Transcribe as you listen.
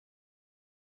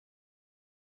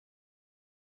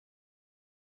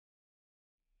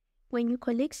When you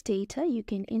collect data, you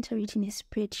can enter it in a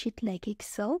spreadsheet like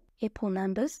Excel, Apple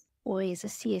Numbers, or as a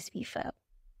CSV file.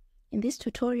 In this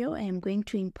tutorial, I am going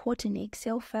to import an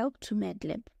Excel file to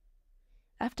MATLAB.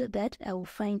 After that, I will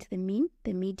find the mean,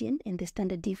 the median, and the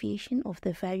standard deviation of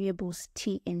the variables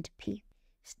t and p.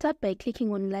 Start by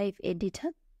clicking on Live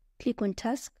Editor, click on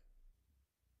Task,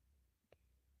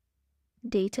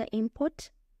 Data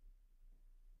Import,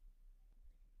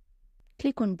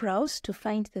 click on Browse to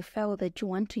find the file that you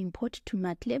want to import to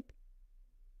MATLAB.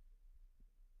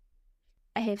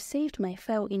 I have saved my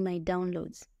file in my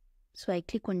downloads, so I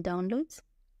click on Downloads,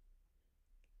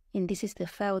 and this is the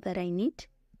file that I need.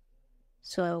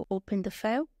 So I'll open the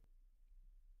file.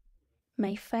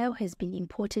 My file has been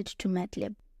imported to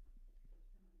MATLAB.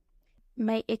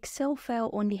 My Excel file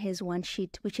only has one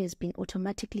sheet, which has been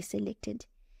automatically selected.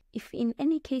 If in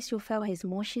any case your file has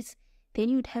more sheets, then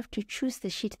you'd have to choose the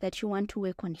sheet that you want to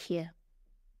work on here.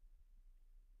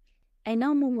 I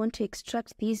now move on to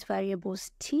extract these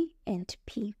variables t and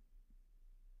p.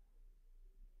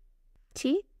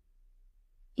 T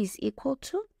is equal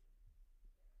to,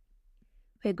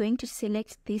 we're going to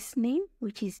select this name,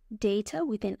 which is data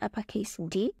with an uppercase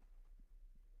D,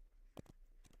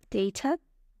 data.t.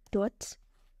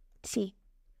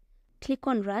 Click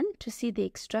on Run to see the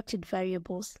extracted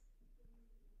variables.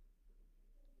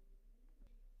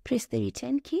 Press the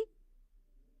return key.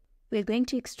 We're going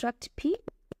to extract p,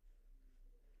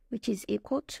 which is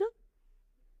equal to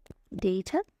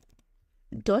data.p.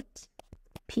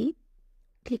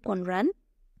 Click on Run.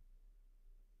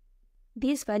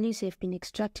 These values have been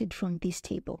extracted from this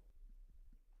table.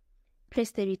 Press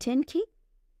the return key.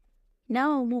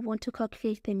 Now I'll move on to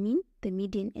calculate the mean, the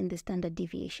median, and the standard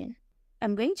deviation.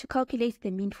 I'm going to calculate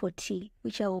the mean for t,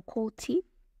 which I will call t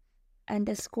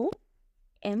underscore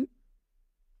m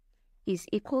is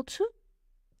equal to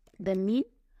the mean,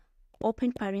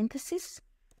 open parenthesis,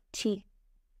 t.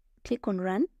 Click on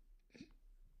Run.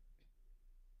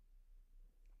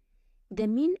 The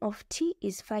mean of t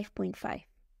is 5.5.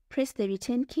 Press the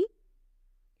return key.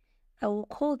 I will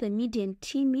call the median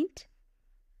t mean,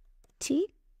 t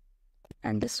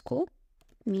underscore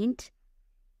mean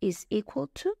is equal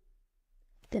to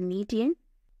the median,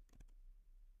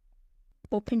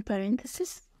 open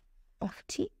parenthesis, of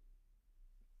t.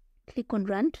 Click on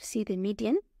Run to see the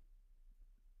median.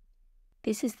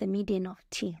 This is the median of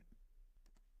t.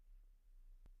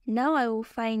 Now I will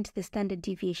find the standard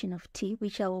deviation of t,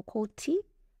 which I will call t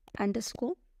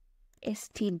underscore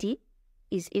std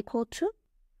is equal to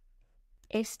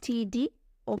std,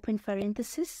 open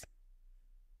parenthesis,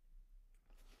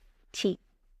 t.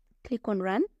 Click on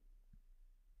Run.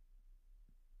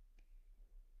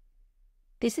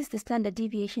 This is the standard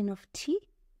deviation of t,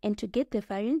 and to get the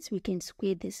variance, we can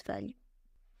square this value.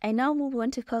 I now move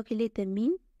on to calculate the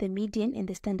mean, the median, and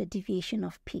the standard deviation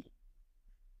of p.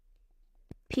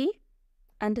 P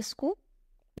underscore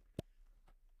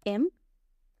m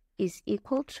is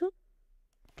equal to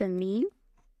the mean,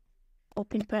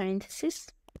 open parenthesis,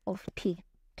 of p.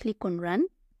 Click on Run.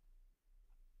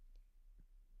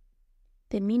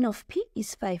 The mean of p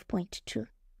is 5.2.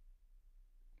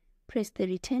 Press the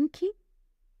return key.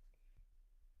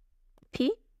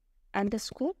 P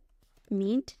underscore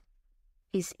mean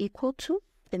is equal to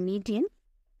the median,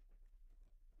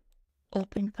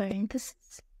 open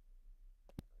parenthesis,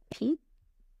 p.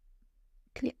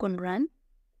 Click on Run.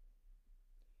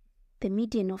 The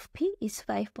median of p is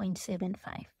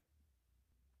 5.75.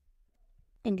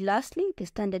 And lastly, the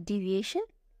standard deviation,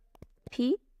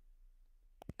 p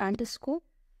underscore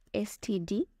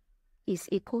std is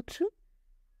equal to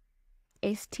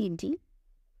std,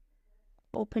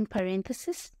 open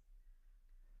parenthesis,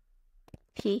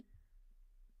 p.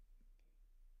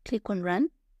 Click on Run.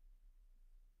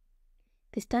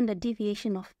 The standard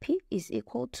deviation of p is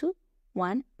equal to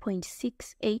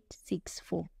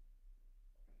 1.6864.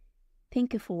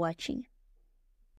 Thank you for watching.